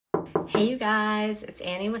Hey you guys, it's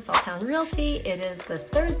Annie with Saltown Realty. It is the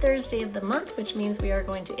third Thursday of the month, which means we are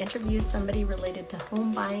going to interview somebody related to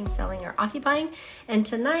home buying, selling, or occupying. And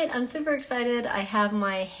tonight I'm super excited. I have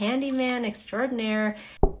my handyman extraordinaire.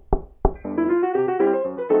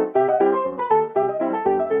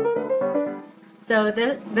 So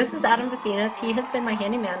this is Adam Vicinus. He has been my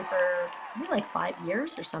handyman for maybe like 5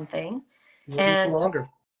 years or something. Maybe And longer.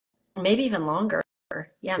 maybe even longer. Yeah,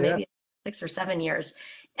 Yeah. maybe 6 or 7 years.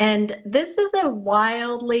 And this is a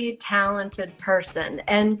wildly talented person,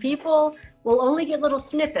 and people will only get little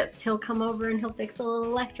snippets. He'll come over and he'll fix a little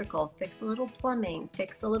electrical, fix a little plumbing,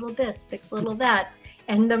 fix a little this, fix a little that.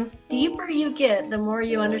 And the deeper you get, the more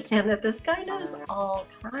you understand that this guy knows all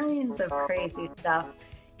kinds of crazy stuff.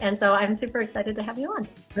 And so I'm super excited to have you on.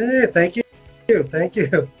 Hey, thank you. Thank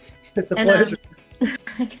you. It's a And pleasure.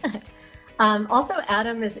 Also,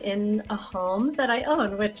 Adam is in a home that I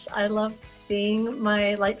own, which I love seeing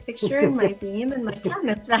my light fixture and my beam and my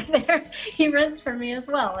cabinets back there. He rents for me as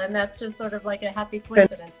well, and that's just sort of like a happy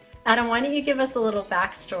coincidence. Adam, why don't you give us a little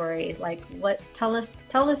backstory? Like, tell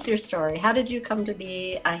us your story. How did you come to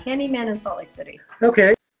be a handyman in Salt Lake City?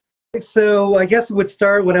 Okay. So I guess it would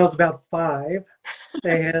start when I was about 5,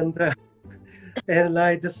 and and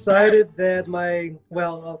I decided that my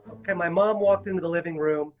mom walked into the living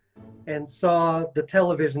room and saw the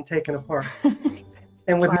television taken apart,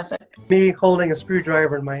 and with Classic. me holding a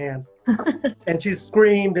screwdriver in my hand, and she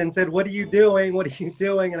screamed and said, "What are you doing? What are you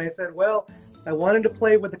doing?" And I said, "Well, I wanted to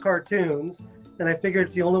play with the cartoons, and I figured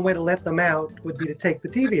it's the only way to let them out would be to take the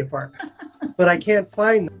TV apart, but I can't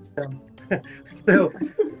find them." So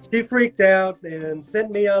she freaked out and sent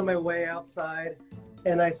me on my way outside.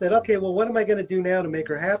 And I said, okay, well, what am I going to do now to make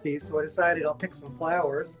her happy? So I decided I'll pick some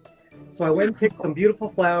flowers. So I went and picked some beautiful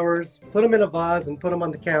flowers, put them in a vase and put them on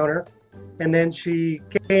the counter. And then she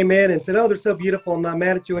came in and said, "Oh, they're so beautiful. I'm not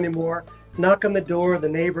mad at you anymore." Knock on the door. The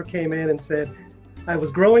neighbor came in and said, "I was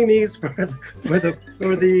growing these for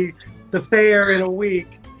the fair in a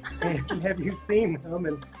week. And have you seen them?"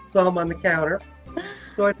 And saw them on the counter.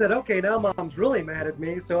 So I said, okay, now mom's really mad at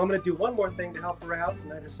me, so I'm going to do one more thing to help her out.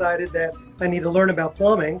 And I decided that I need to learn about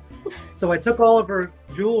plumbing. So I took all of her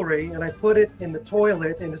jewelry and I put it in the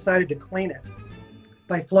toilet and decided to clean it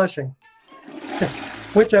by flushing,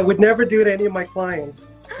 which I would never do to any of my clients.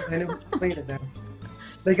 And it would clean it down.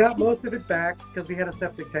 They got most of it back because we had a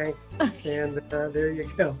septic tank, and there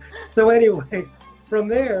you go. So anyway, from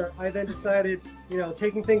there, I then decided,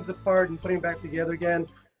 taking things apart and putting it back together again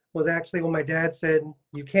was actually when my dad said,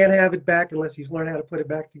 "You can't have it back unless you learn how to put it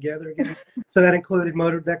back together again." So that included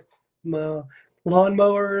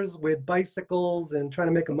lawnmowers with bicycles and trying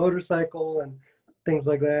to make a motorcycle and things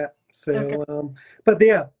like that. So, Okay. but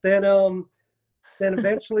yeah, then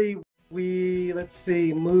eventually we,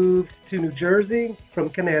 moved to New Jersey from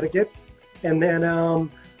Connecticut. And then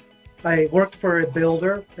I worked for a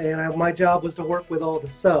builder, and my job was to work with all the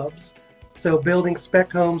subs. So building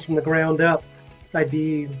spec homes from the ground up. I'd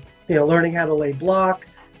be, learning how to lay block,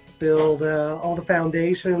 build all the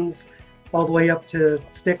foundations, all the way up to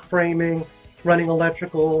stick framing, running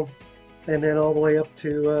electrical, and then all the way up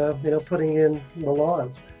to, putting in the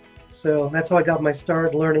lawns. So that's how I got my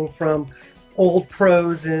start, learning from old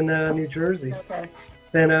pros in New Jersey. Okay.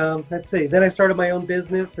 Then, then I started my own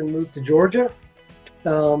business and moved to Georgia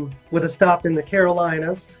with a stop in the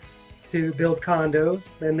Carolinas to build condos.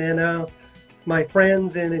 And then my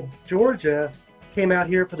friends in Georgia came out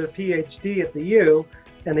here for their PhD at the U,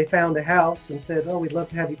 and they found a house and said, "Oh, we'd love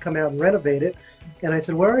to have you come out and renovate it." And I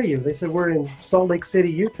said, "Where are you?" They said, "We're in Salt Lake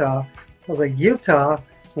City, Utah." I was like, "Utah?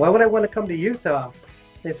 Why would I want to come to Utah?"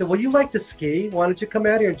 They said, "Well, you like to ski. Why don't you come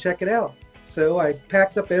out here and check it out?" So I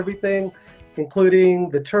packed up everything, including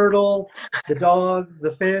the turtle, the dogs,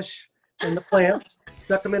 the fish, and the plants,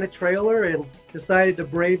 stuck them in a trailer, and decided to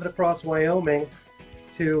brave it across Wyoming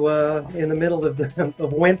to in the middle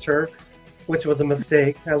of winter, which was a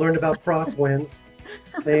mistake. I learned about crosswinds,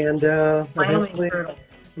 and eventually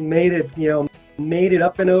made it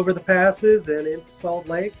up and over the passes and into Salt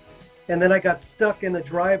Lake. And then I got stuck in the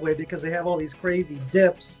driveway because they have all these crazy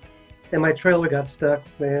dips, and my trailer got stuck.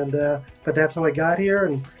 And but that's how I got here,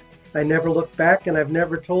 and I never looked back, and I've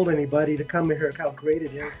never told anybody to come here how great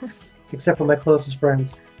it is, except for my closest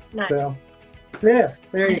friends. Nice. So yeah,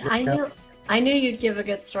 there you go. I knew you'd give a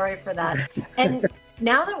good story for that. And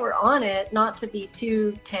now that we're on it, not to be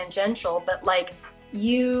too tangential, but like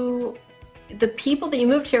the people that you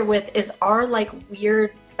moved here with is our like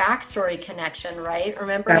weird backstory connection, right?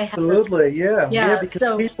 Remember Absolutely, I had this, yeah,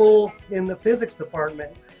 because people in the physics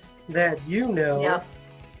department that yeah.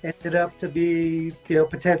 ended up to be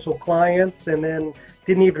potential clients, and then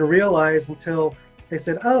didn't even realize until they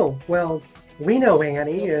said, "Oh, well, we know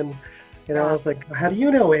Annie," and I Yeah. was like, "How do you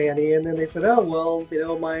know Annie?" And then they said, "Oh,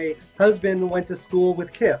 well, my husband went to school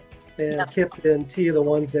with Kip, and Yep. Kip and T are the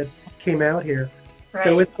ones that came out here."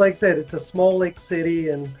 So Right. it's like I said, it's a small lake city,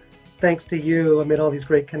 and thanks to you, I made all these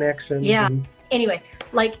great connections, Yeah. and Anyway,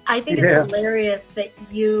 like I think it's yeah, hilarious that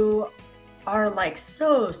you are like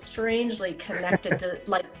so strangely connected to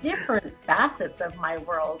like different facets of my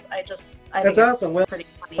world. I that's think it's awesome. Well, pretty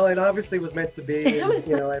funny. it obviously was meant to be, It and was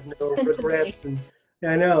I have no meant to be. regrets, and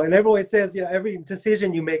yeah, I know. And everyone says, every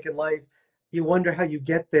decision you make in life, you wonder how you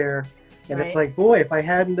get there, and it's Right. like, boy, if I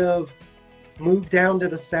hadn't have moved down to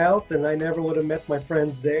the south, and I never would have met my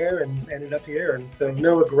friends there, and ended up here, and so Right.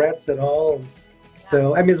 no regrets at all. And Yeah.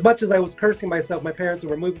 so, I mean, as much as I was cursing myself, my parents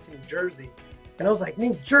were moving to New Jersey, and I was like,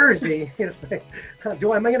 New Jersey? It's like,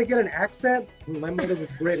 am I going to get an accent? And my mother was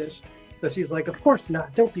British, so she's like, of course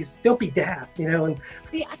not. Don't be daft, And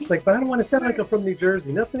See, I it's like, but I don't want to sound like swear, I'm from New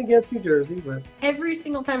Jersey. Nothing against New Jersey, but every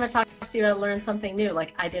single time I talk to you, I learn something new.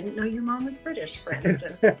 Like I didn't know your mom was British, for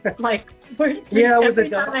instance. Like, yeah, I was every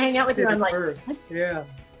time I hang out with you, adopted I'm at like, first. what? Yeah,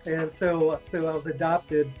 and so I was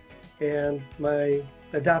adopted, and my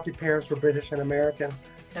adopted parents were British and American.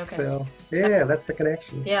 Okay. So yeah, that's the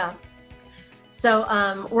connection. Yeah. So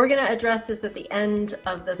we're going to address this at the end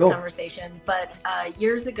of this Cool. conversation. But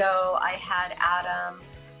years ago, I had Adam.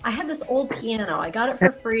 I had this old piano. I got it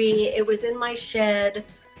for free. It was in my shed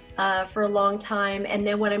for a long time. And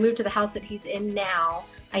then when I moved to the house that he's in now,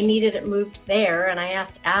 I needed it moved there. And I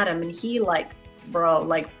asked Adam, and he like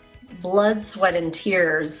blood, sweat, and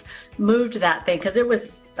tears moved that thing because it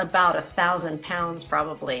was about 1,000 pounds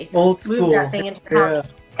probably. Old Moved that school. thing into the house.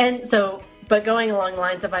 Yeah. And so, but going along the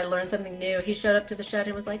lines of I learned something new, he showed up to the shed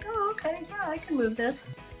and was like, "Oh, okay, yeah, I can move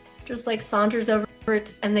this." Just like saunters over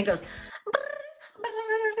it and then goes.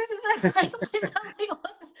 I thought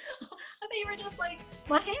you were just like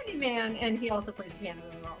my handyman, and he also plays piano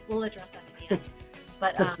as well. We'll address that at the end.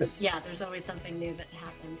 But yeah, there's always something new that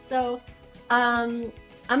happens. So I'm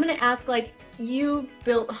going to ask, like, you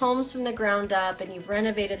built homes from the ground up and you've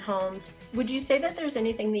renovated homes. Would you say that there's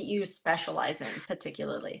anything that you specialize in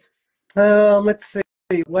particularly? Let's see.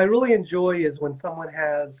 What I really enjoy is when someone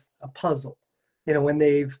has a puzzle. When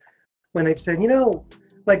they've said,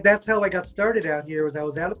 like that's how I got started out here. Was I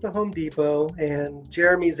was out at the Home Depot, and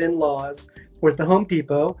Jeremy's in-laws were at the Home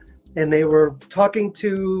Depot, and they were talking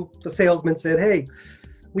to the salesman. Said, "Hey,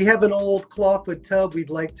 we have an old clawfoot tub we'd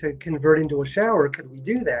like to convert into a shower. Could we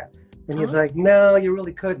do that?" And he's Huh? like, "No, you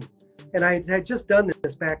really couldn't." And I had just done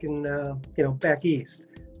this back in, back east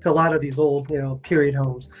to a lot of these old, period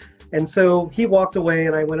homes. And so he walked away,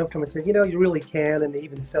 and I went up to him and said, "You really can, and they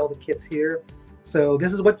even sell the kits here. So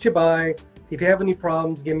this is what you buy. If you have any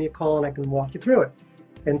problems, give me a call, and I can walk you through it."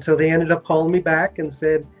 And so they ended up calling me back and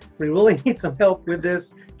said, "We really need some help with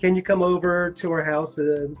this. Can you come over to our house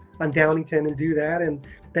on Downington and do that?" And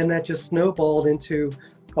then that just snowballed into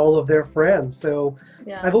all of their friends. So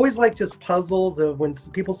Yeah. I've always liked just puzzles of when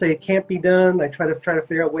people say it can't be done, I try to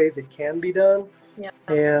figure out ways it can be done. Yeah.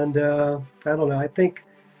 And I don't know. I think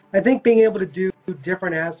being able to do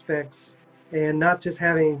different aspects and not just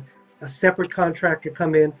having a separate contractor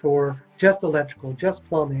come in for just electrical, just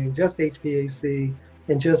plumbing, just HVAC,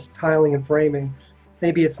 and just tiling and framing.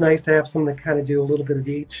 Maybe it's nice to have someone that kind of do a little bit of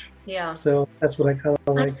each. Yeah. So that's what I kind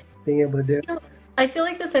of I, like being able to do. you know, I feel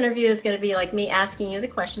like this interview is going to be like me asking you the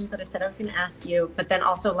questions that I said I was going to ask you, but then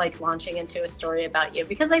also like launching into a story about you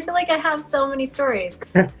because I feel like I have so many stories.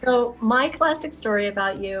 So my classic story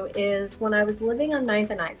about you is when I was living on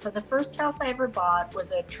 9th and 9th. So the first house I ever bought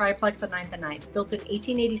was a triplex on 9th and 9th, built in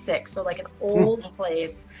 1886. So like an old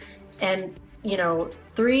place, and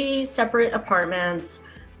 3 separate apartments.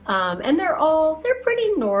 And they're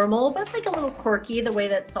pretty normal, but like a little quirky, the way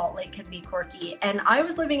that Salt Lake can be quirky. And I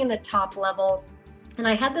was living in the top level, and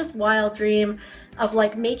I had this wild dream of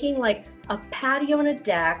like making like a patio and a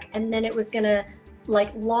deck, and then it was gonna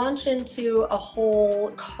like launch into a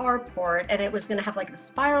whole carport, and it was gonna have like the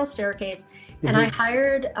spiral staircase. And I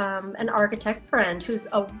hired an architect friend who's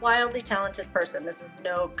a wildly talented person. This is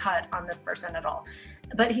no cut on this person at all,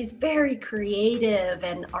 but he's very creative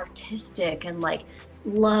and artistic and like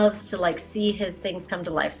loves to like see his things come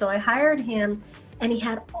to life. So I hired him, and he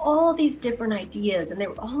had all these different ideas, and they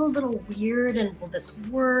were all a little weird, and will this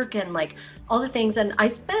work, and like all the things. And I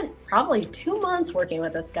spent probably 2 months working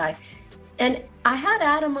with this guy, and I had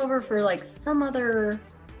Adam over for like some other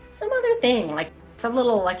thing, like some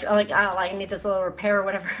little like, oh, I need this little repair or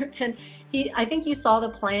whatever. And I think you saw the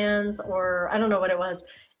plans, or I don't know what it was,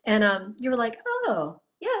 and you were like, "Oh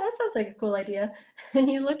yeah, that sounds like a cool idea." And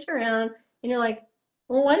you looked around and you're like,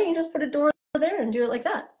 "Well, why don't you just put a door there and do it like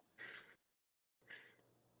that?"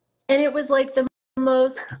 And it was like the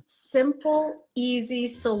most simple, easy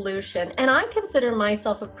solution. And I consider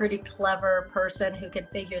myself a pretty clever person who can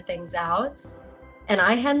figure things out. And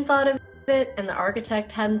I hadn't thought of it, and the architect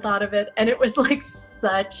hadn't thought of it. And it was like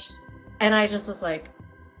such, and I just was like,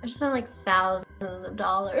 I spent like thousands of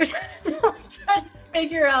dollars trying to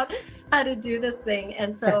figure out how to do this thing.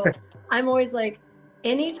 And so I'm always like,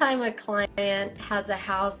 anytime a client has a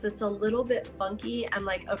house that's a little bit funky, I'm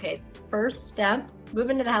like, okay, first step, move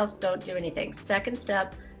into the house, don't do anything. Second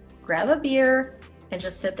step, grab a beer and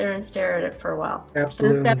just sit there and stare at it for a while.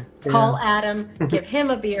 Absolutely. Third step, call Adam, give him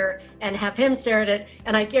a beer and have him stare at it.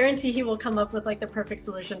 And I guarantee he will come up with like the perfect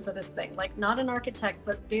solution for this thing. Like not an architect,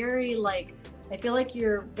 but very like, I feel like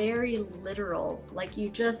you're very literal. Like you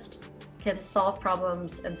just can solve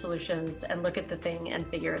problems and solutions and look at the thing and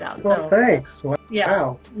figure it out. Well, thanks. Wow.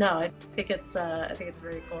 Yeah. No, I think it's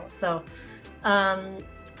very cool. So,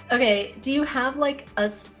 okay. Do you have like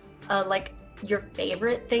like your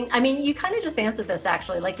favorite thing? I mean, you kind of just answered this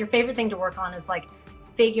actually. Like your favorite thing to work on is like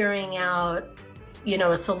figuring out, you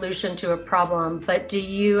know, a solution to a problem. But do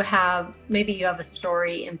you have, maybe you have a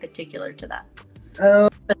story in particular to that?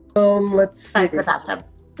 Let's see. Besides the bathtub.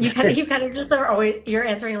 You kind of just are always, you're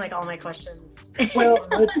answering like all my questions. Well,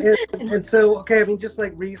 and so, okay, I mean, just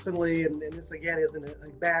like recently, and this again isn't a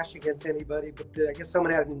bash against anybody, but I guess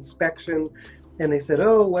someone had an inspection and they said,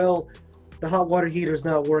 oh, well, the hot water heater's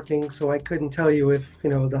not working, so I couldn't tell you if, you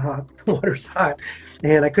know, the water's hot,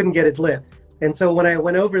 and I couldn't get it lit. And so when I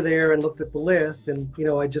went over there and looked at the list, and, you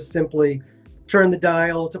know, I just simply turned the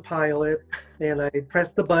dial to pilot, and I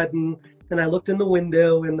pressed the button, and I looked in the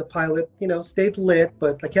window, and the pilot, you know, stayed lit,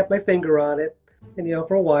 but I kept my finger on it, and, you know,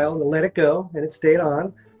 for a while, and let it go, and it stayed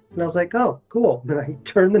on. And I was like, oh, cool. Then I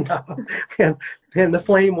turned the knob, and the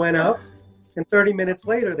flame went up, and 30 minutes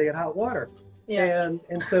later, they had hot water. Yeah.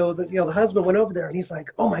 And so the, you know, the husband went over there and he's like,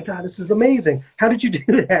 oh my God, this is amazing. How did you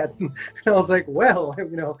do that? And I was like, well,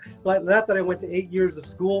 you know, not that I went to 8 years of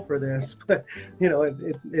school for this, but you know,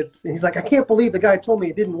 he's like, I can't believe the guy told me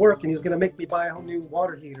it didn't work and he was going to make me buy a whole new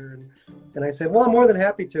water heater. And I said, well, I'm more than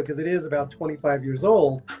happy to, because it is about 25 years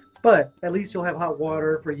old, but at least you'll have hot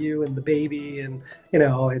water for you and the baby. And, you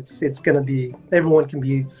know, it's going to be, everyone can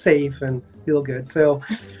be safe and feel good. So,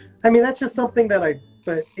 I mean, that's just something that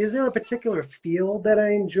but is there a particular field that I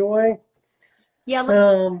enjoy? Yeah,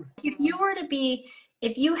 if you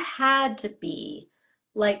had to be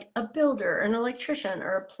like a builder, an electrician,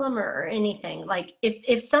 or a plumber, or anything, like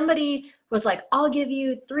if somebody was like, I'll give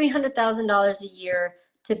you $300,000 a year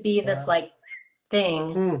to be this like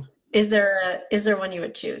thing, is there one you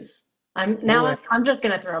would choose? I'm just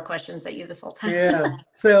gonna throw questions at you this whole time. Yeah.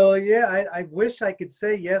 So yeah, I wish I could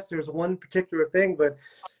say yes, there's one particular thing, but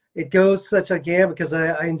it goes such a gamut because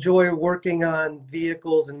I enjoy working on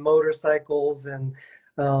vehicles and motorcycles and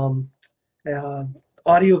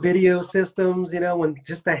audio video systems, you know, when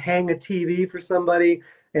just to hang a TV for somebody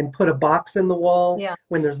and put a box in the wall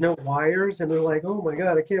when there's no wires, and they're like, oh my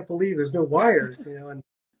God, I can't believe there's no wires, you know, and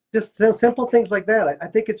just simple things like that. I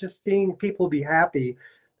think it's just seeing people be happy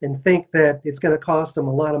and think that it's going to cost them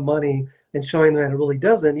a lot of money and showing them that it really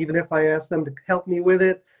doesn't, even if I ask them to help me with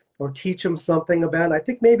it or teach them something about it. I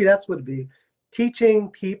think maybe that's what it'd be,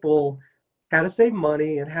 teaching people how to save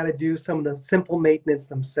money and how to do some of the simple maintenance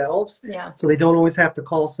themselves. Yeah. So they don't always have to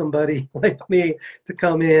call somebody like me to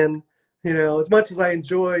come in, you know, as much as I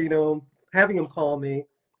enjoy, you know, having them call me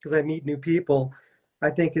because I meet new people.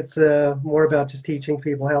 I think it's more about just teaching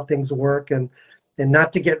people how things work and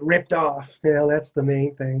not to get ripped off. You know, that's the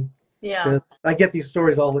main thing. Yeah. I get these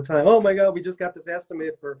stories all the time. Oh my God, we just got this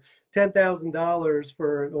estimate for $10,000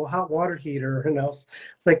 for a hot water heater. And it's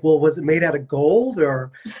like, well, was it made out of gold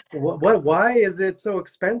or what? Why is it so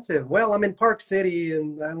expensive? Well, I'm in Park City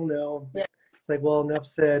and I don't know. Yeah. It's like, well, enough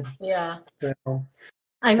said. Yeah. So,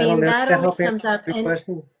 I mean, that always comes up.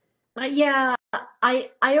 And, yeah, I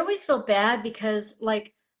always feel bad because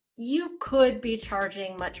like, you could be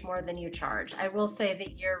charging much more than you charge. I will say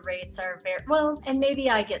that your rates are very well, and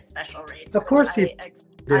maybe I get special rates. Of course you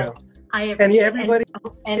do. And everybody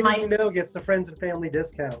and gets the friends and family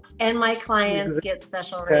discount. And my clients get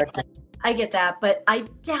special rates. I get that, but I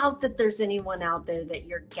doubt that there's anyone out there that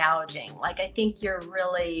you're gouging. Like I think you're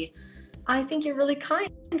really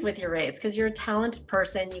kind with your rates because you're a talented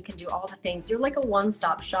person. You can do all the things. You're like a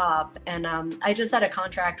one-stop shop. And I just had a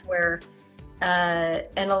contract where a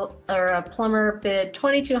plumber bid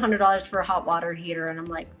 $2,200 for a hot water heater, and I'm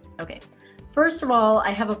like, okay, first of all,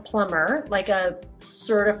 I have a plumber, like a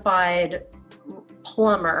certified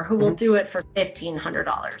plumber, who will do it for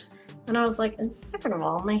 $1,500. And I was like, and second of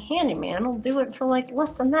all, my handyman will do it for like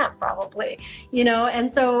less than that probably, you know.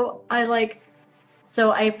 And so I like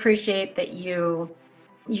So I appreciate that you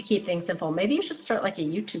keep things simple. Maybe you should start like a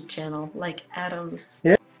YouTube channel, like Adam's.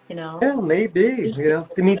 Yeah, You know, yeah, maybe. You know,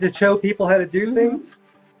 they need to show people how to do things.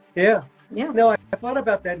 Yeah. Yeah. No, I thought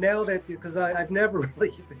about that now that because I've never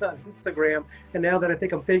really been on Instagram, and now that I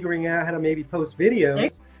think I'm figuring out how to maybe post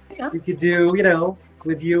videos, you could do, you know,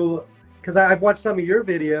 with you, because I've watched some of your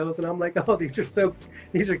videos, and I'm like, oh, these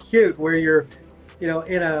are cute, where you're, you know,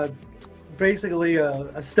 in basically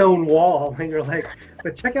a stone wall, and you're like,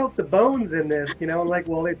 but check out the bones in this, you know. I'm like,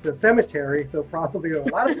 well, it's a cemetery, so probably a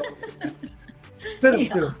lot of bones.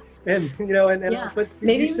 Yeah. And you know, Yeah. but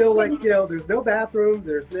Maybe you still like, you know, there's no bathrooms,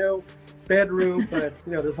 there's no bedroom, but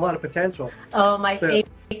you know, there's a lot of potential. Oh, my fake,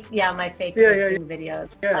 my fake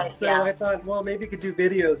videos. Yeah, so I thought, well, maybe you could do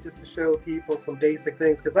videos just to show people some basic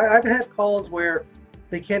things, because I've had calls where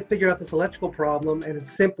they can't figure out this electrical problem, and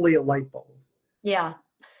it's simply a light bulb. Yeah.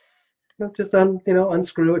 Just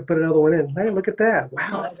unscrew it, put another one in. Hey, look at that!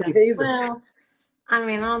 Wow, that's amazing. Well, I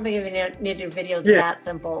mean, I don't think you need to do videos that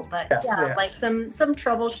simple, but like some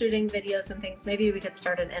troubleshooting videos and things. Maybe we could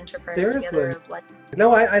start an enterprise together. Of like,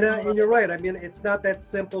 no, I know, and you're right. I mean, it's not that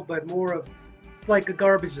simple, but more of like a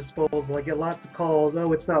garbage disposal. I get lots of calls.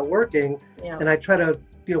 Oh, it's not working, and I try to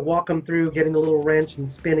walk them through getting a little wrench and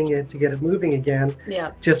spinning it to get it moving again.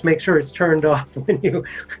 Yeah. Just make sure it's turned off when you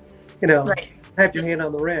know. Right. Have your hand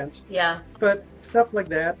on the wrench. Yeah. But stuff like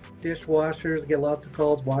that, dishwashers, get lots of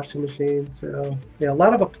calls, washing machines. So yeah, a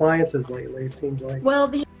lot of appliances lately, it seems like. Well,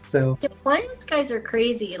 the appliance guys are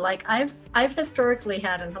crazy. Like I've historically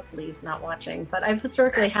had, and hopefully he's not watching, but I've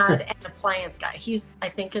historically had an appliance guy. I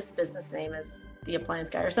think his business name is the appliance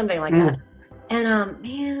guy or something like that. And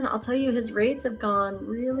man, I'll tell you, his rates have gone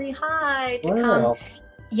really high to come.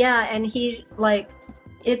 Yeah, and he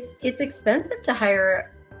it's expensive to hire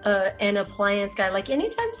an appliance guy. Like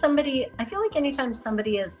I feel like anytime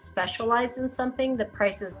somebody is specialized in something, the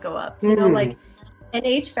prices go up. You know, like an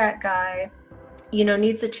HVAC guy,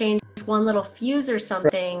 needs to change one little fuse or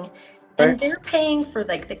something, and they're paying for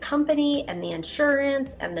like the company and the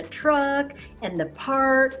insurance and the truck and the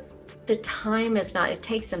part. The time is not, it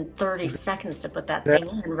takes them 30 seconds to put that thing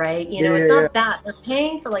in, right? It's not that. They're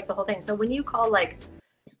paying for like the whole thing. So when you call like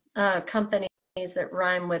companies that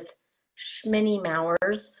rhyme with Schminny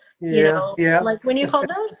Mowers, like when you call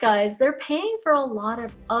those guys, they're paying for a lot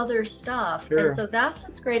of other stuff. Sure. And so that's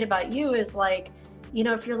what's great about you is like,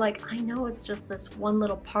 if you're like, I know it's just this one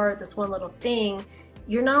little part, this one little thing,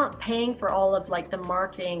 you're not paying for all of like the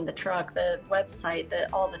marketing, the truck, the website,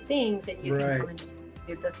 all the things, and you can come and just,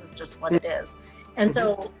 this is just what it is. And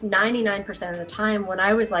so 99% of the time when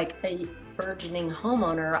I was like a burgeoning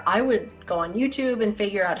homeowner, I would go on YouTube and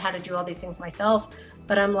figure out how to do all these things myself.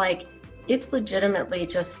 But I'm like, it's legitimately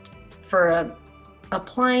just for a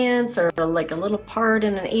appliance or like a little part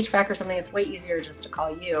in an HVAC or something, it's way easier just to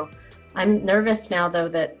call you. I'm nervous now though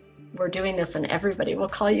that we're doing this and everybody will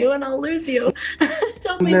call you and I'll lose you.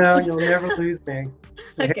 No, you'll never lose me.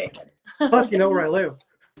 Okay, good. Plus, you know where I live.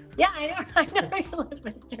 Yeah, I know where you live,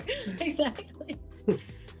 mister. Exactly.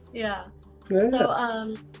 Yeah.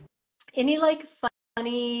 So, any like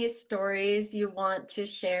funny stories you want to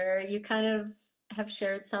share? You kind of have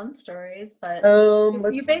shared some stories, but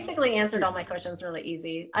you basically answered all my questions really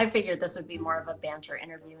easy. I figured this would be more of a banter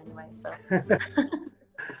interview anyway, so.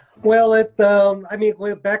 Well,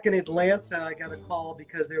 back in Atlanta, I got a call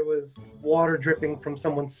because there was water dripping from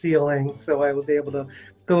someone's ceiling. So I was able to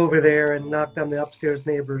go over there and knock on the upstairs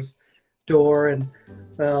neighbor's door and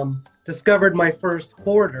discovered my first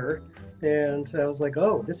hoarder. And I was like,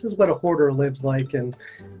 oh, this is what a hoarder lives like. And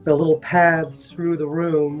the little paths through the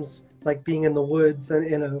rooms, like being in the woods and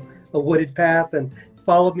in a wooded path, and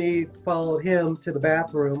followed him to the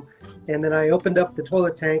bathroom. And then I opened up the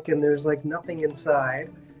toilet tank and there's like nothing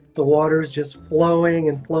inside. The water's just flowing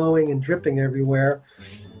and dripping everywhere.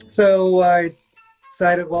 So I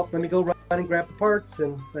decided, well, let me go run and grab the parts.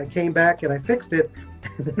 And I came back and I fixed it.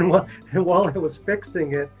 And while I was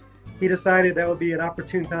fixing it, he decided that would be an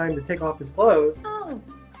opportune time to take off his clothes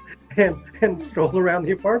and stroll around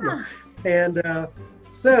the apartment. And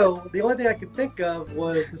so the only thing I could think of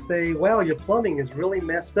was to say, well, your plumbing is really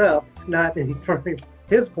messed up. Not in front of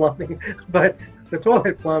his plumbing, but the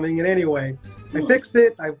toilet plumbing. And anyway, I fixed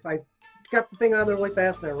it. I got the thing on there really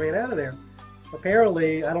fast and I ran out of there.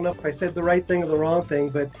 Apparently, I don't know if I said the right thing or the wrong thing,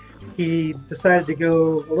 but he decided to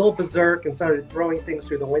go a little berserk and started throwing things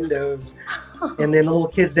through the windows. And then the little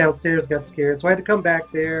kids downstairs got scared. So I had to come back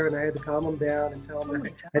there and I had to calm him down and tell him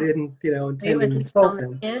that I didn't, intend to insult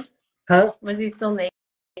him. Naked? Huh? Was he still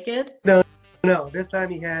naked? No. This time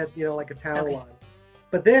he had, like a towel on.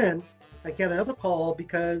 But then I get another call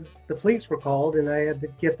because the police were called, and I had to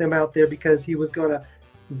get them out there because he was going to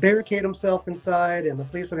barricade himself inside, and the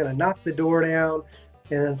police were going to knock the door down.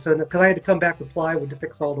 And so, because I had to come back with plywood to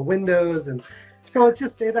fix all the windows, and so it's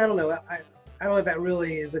just, I don't know. I don't know if that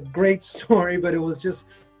really is a great story, but it was just,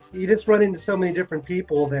 you just run into so many different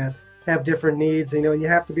people that have different needs, you know, and you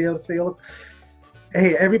have to be able to say, look,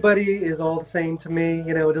 hey, everybody is all the same to me.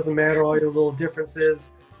 You know, it doesn't matter all your little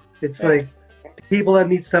differences. It's like people that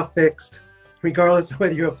need stuff fixed, regardless of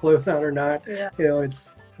whether you have clothes on or not. Yeah. You know,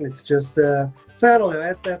 it's just, so I don't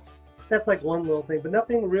know. That's like one little thing, but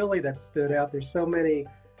nothing really that stood out. There's so many,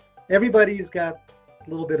 everybody's got a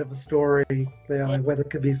little bit of a story, you know, whether it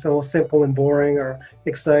could be so simple and boring or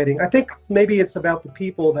exciting. I think maybe it's about the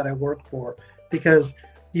people that I work for, because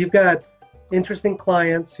you've got interesting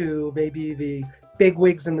clients who may be the big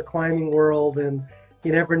wigs in the climbing world, and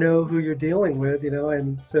you never know who you're dealing with, you know,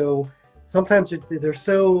 and so sometimes they're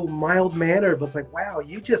so mild-mannered, but it's like, wow,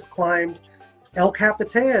 you just climbed El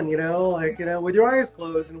Capitan, you know, like, you know, with your eyes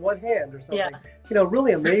closed in one hand or something. Yeah. You know,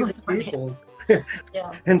 really amazing people.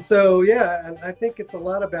 Yeah. And so, yeah, and I think it's a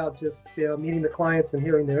lot about just, you know, meeting the clients and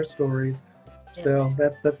hearing their stories. Yeah. So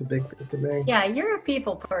that's a big thing for me. Yeah, you're a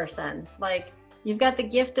people person. Like, you've got the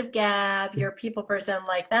gift of gab. You're a people person.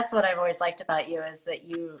 Like, that's what I've always liked about you, is that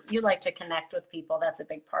you like to connect with people. That's a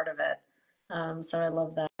big part of it. So I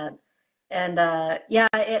love that. And yeah,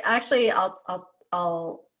 it actually,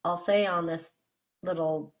 I'll say on this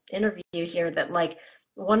little interview here that, like,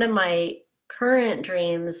 one of my current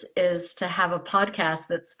dreams is to have a podcast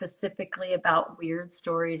that's specifically about weird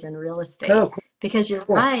stories in real estate. Oh, cool. Because you're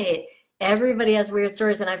right. Everybody has weird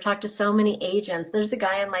stories, and I've talked to so many agents. There's a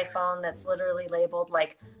guy on my phone that's literally labeled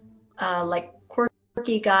like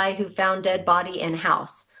quirky guy who found dead body in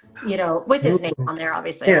house, you know, with his name on there,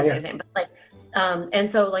 obviously. I won't say his name, but like, and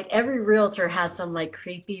so like every realtor has some like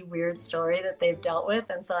creepy, weird story that they've dealt with.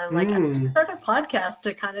 And so I'm like, I'm going to start a podcast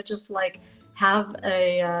to kind of just like have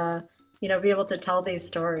a, you know, be able to tell these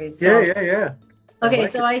stories. So, yeah. Okay,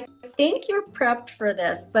 so I think you're prepped for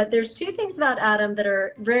this, but there's two things about Adam that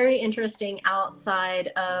are very interesting outside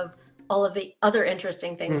of all of the other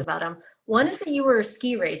interesting things about him. One is that you were a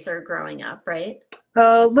ski racer growing up, right?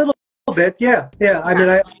 A little bit, yeah. I mean,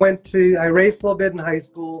 I raced a little bit in high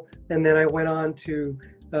school, and then I went on to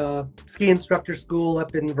ski instructor school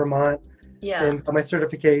up in Vermont. Yeah. And got my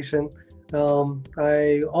certification.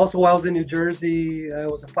 I also, while I was in New Jersey, I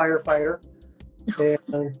was a firefighter.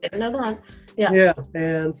 And, didn't know that. Yeah. Yeah,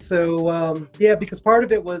 and so because part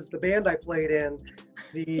of it was the band I played in.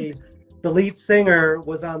 The lead singer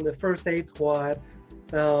was on the first aid squad,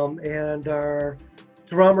 and our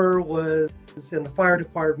drummer was in the fire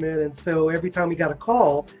department, and so every time we got a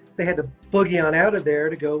call, they had to boogie on out of there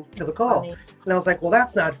to go to the call. Funny. And I was like, well,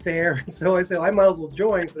 that's not fair. So I said, I might as well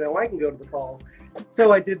join so now I can go to the calls.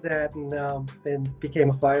 So I did that, and became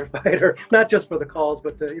a firefighter, not just for the calls,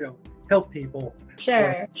 but to, you know, help people.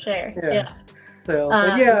 Sure. Yeah. So,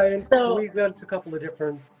 and we went to a couple of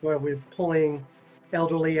different, where we're pulling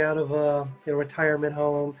elderly out of a retirement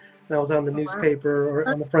home, and I was on the newspaper or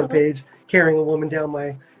on the front page carrying a woman down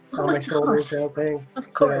my shoulders, kind of thing.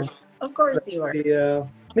 Of course you were.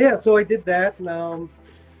 So I did that,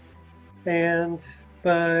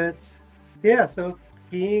 so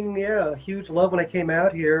skiing, a huge love when I came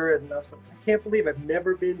out here, and I was like, I can't believe I've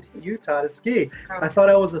never been to Utah to ski. I thought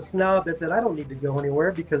I was a snob that said I don't need to go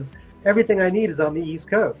anywhere because everything I need is on the East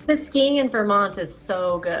Coast. The skiing in Vermont is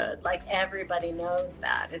so good. Like, everybody knows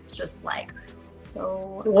that. It's just like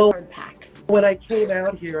so hard pack. When I came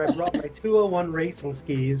out here, I brought my 201 racing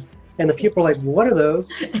skis, and the people are like, "What are those?"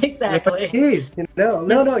 Exactly. Skis, you know?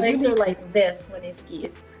 No. Legs are like this when he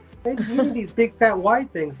skis. They need these big fat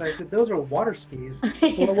wide things. I said, those are water skis.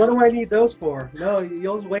 Well, what do I need those for? No,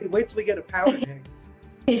 you'll wait till we get a powder day.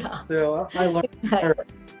 Yeah. So I learned. Exactly.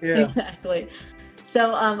 Yeah. Exactly.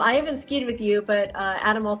 So I haven't skied with you, but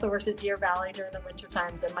Adam also works at Deer Valley during the winter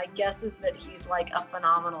times, and my guess is that he's like a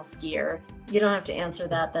phenomenal skier. You don't have to answer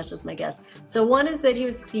that. That's just my guess. So one is that he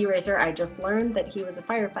was a ski racer. I just learned that he was a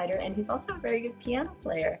firefighter, and he's also a very good piano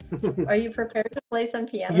player. Are you prepared to play some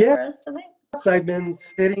piano for us tonight? Yes, I've been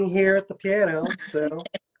sitting here at the piano. So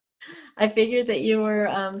I figured that you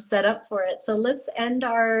were set up for it. So let's end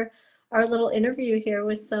our little interview here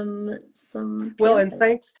with some. Well, and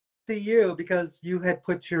thanks to you, because you had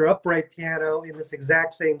put your upright piano in this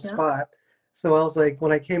exact same spot. So I was like,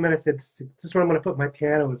 when I came in, I said, this is where I'm going to put my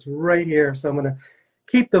piano. It's right here. So I'm going to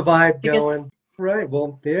keep the vibe going. Right.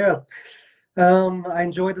 Well, yeah. I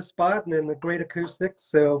enjoyed the spot and then the great acoustics.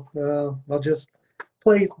 So I'll just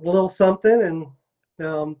play a little something,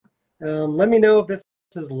 and let me know if this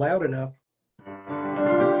is loud enough.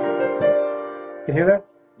 Can you hear that?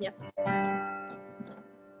 Yep.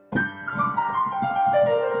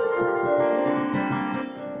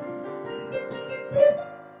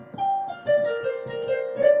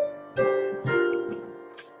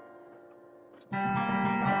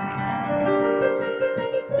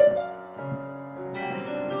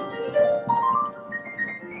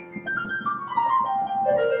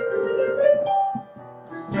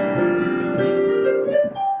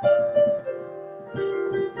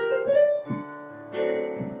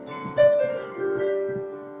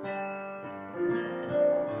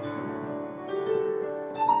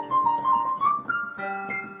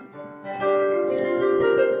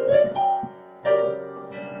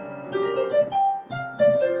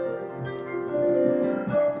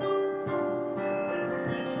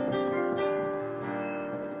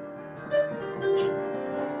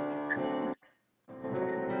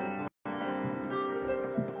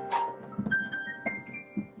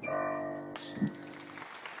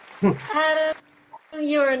 Adam,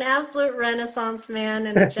 you're an absolute Renaissance man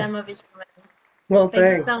and a gem of a human. Well, Thank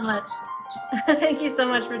thanks. you so much. Thank you so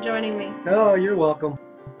much for joining me. Oh, you're welcome.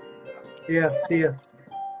 Yeah, see ya.